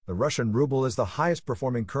The Russian ruble is the highest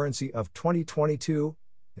performing currency of 2022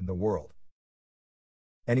 in the world.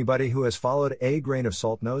 Anybody who has followed a grain of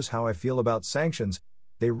salt knows how I feel about sanctions.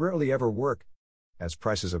 They rarely ever work. As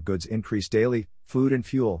prices of goods increase daily, food and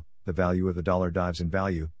fuel, the value of the dollar dives in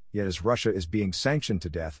value, yet as Russia is being sanctioned to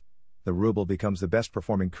death, the ruble becomes the best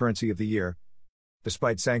performing currency of the year.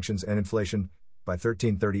 Despite sanctions and inflation, by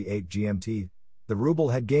 13:38 GMT, the ruble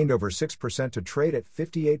had gained over 6% to trade at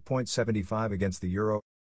 58.75 against the euro,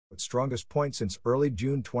 its strongest point since early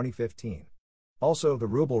June 2015. Also, the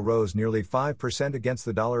ruble rose nearly 5% against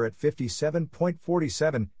the dollar at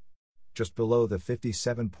 57.47, just below the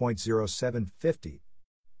 57.0750.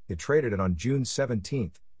 It traded it on June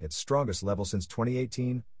 17, its strongest level since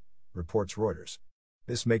 2018, reports Reuters.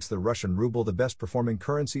 This makes the Russian ruble the best performing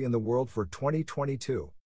currency in the world for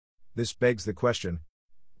 2022. This begs the question,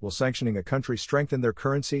 will sanctioning a country strengthen their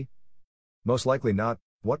currency? Most likely not.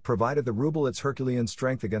 What provided the ruble its Herculean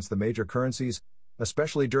strength against the major currencies,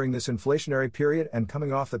 especially during this inflationary period and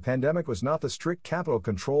coming off the pandemic, was not the strict capital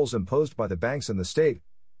controls imposed by the banks and the state.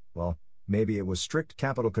 Well, maybe it was strict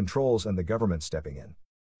capital controls and the government stepping in.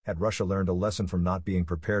 Had Russia learned a lesson from not being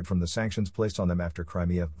prepared from the sanctions placed on them after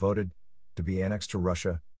Crimea voted to be annexed to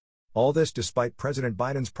Russia? All this despite President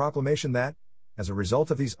Biden's proclamation that, as a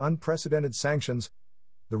result of these unprecedented sanctions,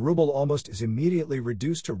 the ruble almost is immediately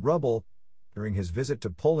reduced to ruble during his visit to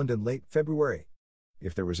Poland in late February.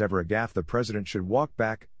 If there was ever a gaffe the president should walk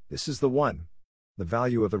back, this is the one. The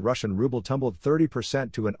value of the Russian ruble tumbled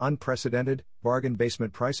 30% to an unprecedented, bargain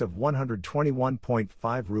basement price of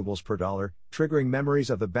 121.5 rubles per dollar, triggering memories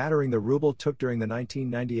of the battering the ruble took during the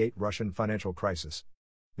 1998 Russian financial crisis.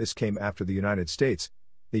 This came after the United States,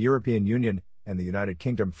 the European Union, and the United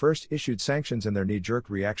Kingdom first issued sanctions in their knee-jerk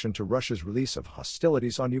reaction to Russia's release of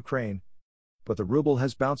hostilities on Ukraine. But the ruble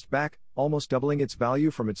has bounced back, almost doubling its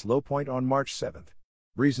value from its low point on March 7.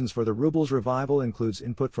 Reasons for the ruble's revival includes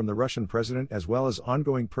input from the Russian president as well as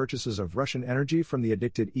ongoing purchases of Russian energy from the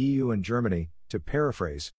addicted EU and Germany, to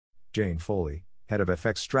paraphrase Jane Foley, head of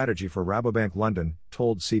FX strategy for Rabobank London,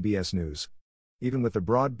 told CBS News. Even with the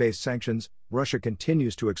broad-based sanctions, Russia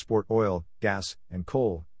continues to export oil, gas, and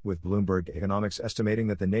coal, with Bloomberg Economics estimating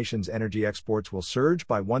that the nation's energy exports will surge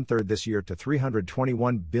by one-third this year to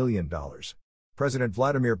 $321 billion. President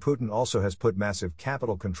Vladimir Putin also has put massive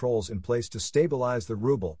capital controls in place to stabilize the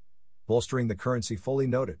ruble, bolstering the currency. Foley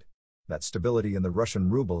noted that stability in the Russian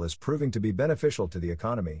ruble is proving to be beneficial to the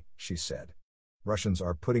economy, she said. Russians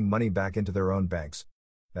are putting money back into their own banks.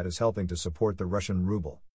 That is helping to support the Russian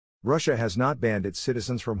ruble. Russia has not banned its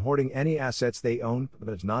citizens from hoarding any assets they own, but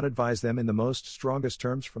has not advised them in the most strongest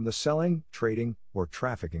terms from the selling, trading, or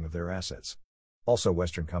trafficking of their assets. Also,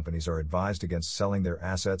 Western companies are advised against selling their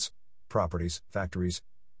assets, properties, factories,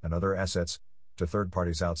 and other assets to third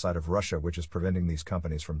parties outside of Russia, which is preventing these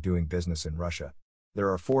companies from doing business in Russia. There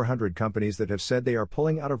are 400 companies that have said they are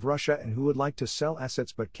pulling out of Russia and who would like to sell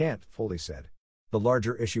assets but can't, Foley said. The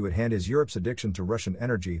larger issue at hand is Europe's addiction to Russian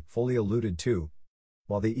energy, Foley alluded to.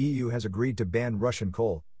 While the EU has agreed to ban Russian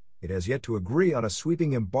coal, it has yet to agree on a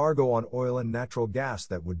sweeping embargo on oil and natural gas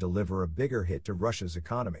that would deliver a bigger hit to Russia's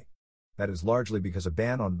economy. That is largely because a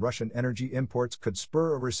ban on Russian energy imports could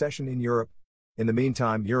spur a recession in Europe. In the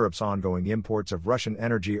meantime, Europe's ongoing imports of Russian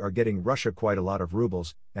energy are getting Russia quite a lot of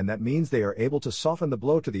rubles, and that means they are able to soften the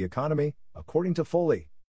blow to the economy, according to Foley.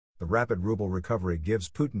 The rapid ruble recovery gives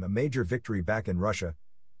Putin a major victory back in Russia,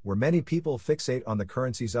 where many people fixate on the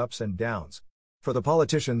currency's ups and downs. For the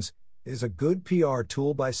politicians, it is a good PR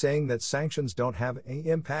tool by saying that sanctions don't have any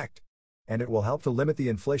impact. And it will help to limit the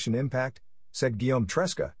inflation impact, said Guillaume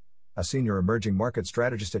Tresca, a senior emerging market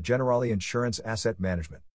strategist at Generali Insurance Asset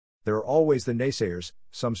Management. There are always the naysayers.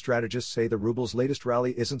 Some strategists say the ruble's latest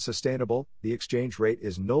rally isn't sustainable, the exchange rate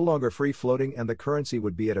is no longer free-floating, and the currency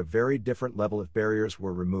would be at a very different level if barriers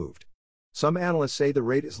were removed. Some analysts say the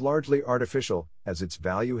rate is largely artificial, as its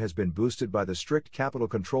value has been boosted by the strict capital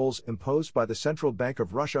controls imposed by the Central Bank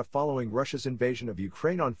of Russia following Russia's invasion of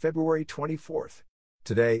Ukraine on February 24.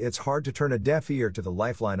 Today, it's hard to turn a deaf ear to the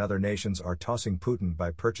lifeline other nations are tossing Putin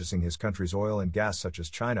by purchasing his country's oil and gas, such as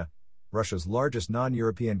China, Russia's largest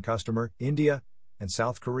non-European customer, India, and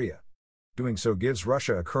South Korea. Doing so gives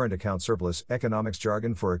Russia a current account surplus, economics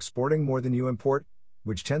jargon for exporting more than you import,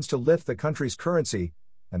 which tends to lift the country's currency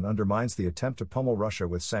and undermines the attempt to pummel Russia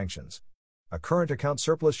with sanctions. A current account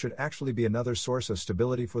surplus should actually be another source of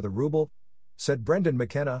stability for the ruble, said Brendan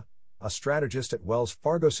McKenna, a strategist at Wells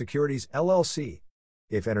Fargo Securities LLC.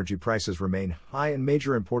 If energy prices remain high and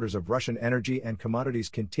major importers of Russian energy and commodities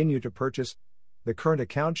continue to purchase, the current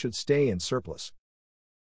account should stay in surplus.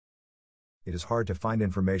 It is hard to find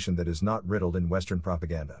information that is not riddled in Western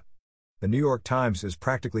propaganda. The New York Times is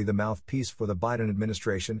practically the mouthpiece for the Biden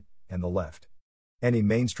administration and the left. Any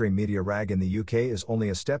mainstream media rag in the UK is only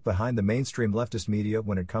a step behind the mainstream leftist media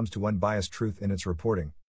when it comes to unbiased truth in its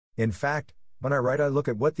reporting. In fact, when I write, I look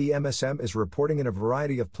at what the MSM is reporting in a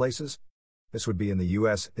variety of places. This would be in the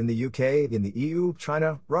US, in the UK, in the EU,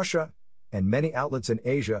 China, Russia, and many outlets in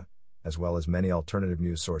Asia, as well as many alternative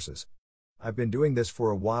news sources. I've been doing this for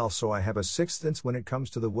a while, so I have a sixth sense when it comes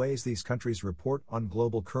to the ways these countries report on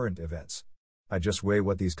global current events. I just weigh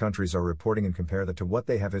what these countries are reporting and compare that to what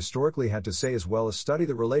they have historically had to say, as well as study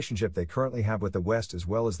the relationship they currently have with the West as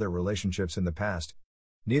well as their relationships in the past.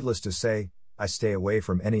 Needless to say, I stay away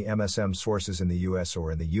from any MSM sources in the US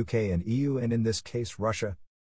or in the UK and EU, and in this case Russia,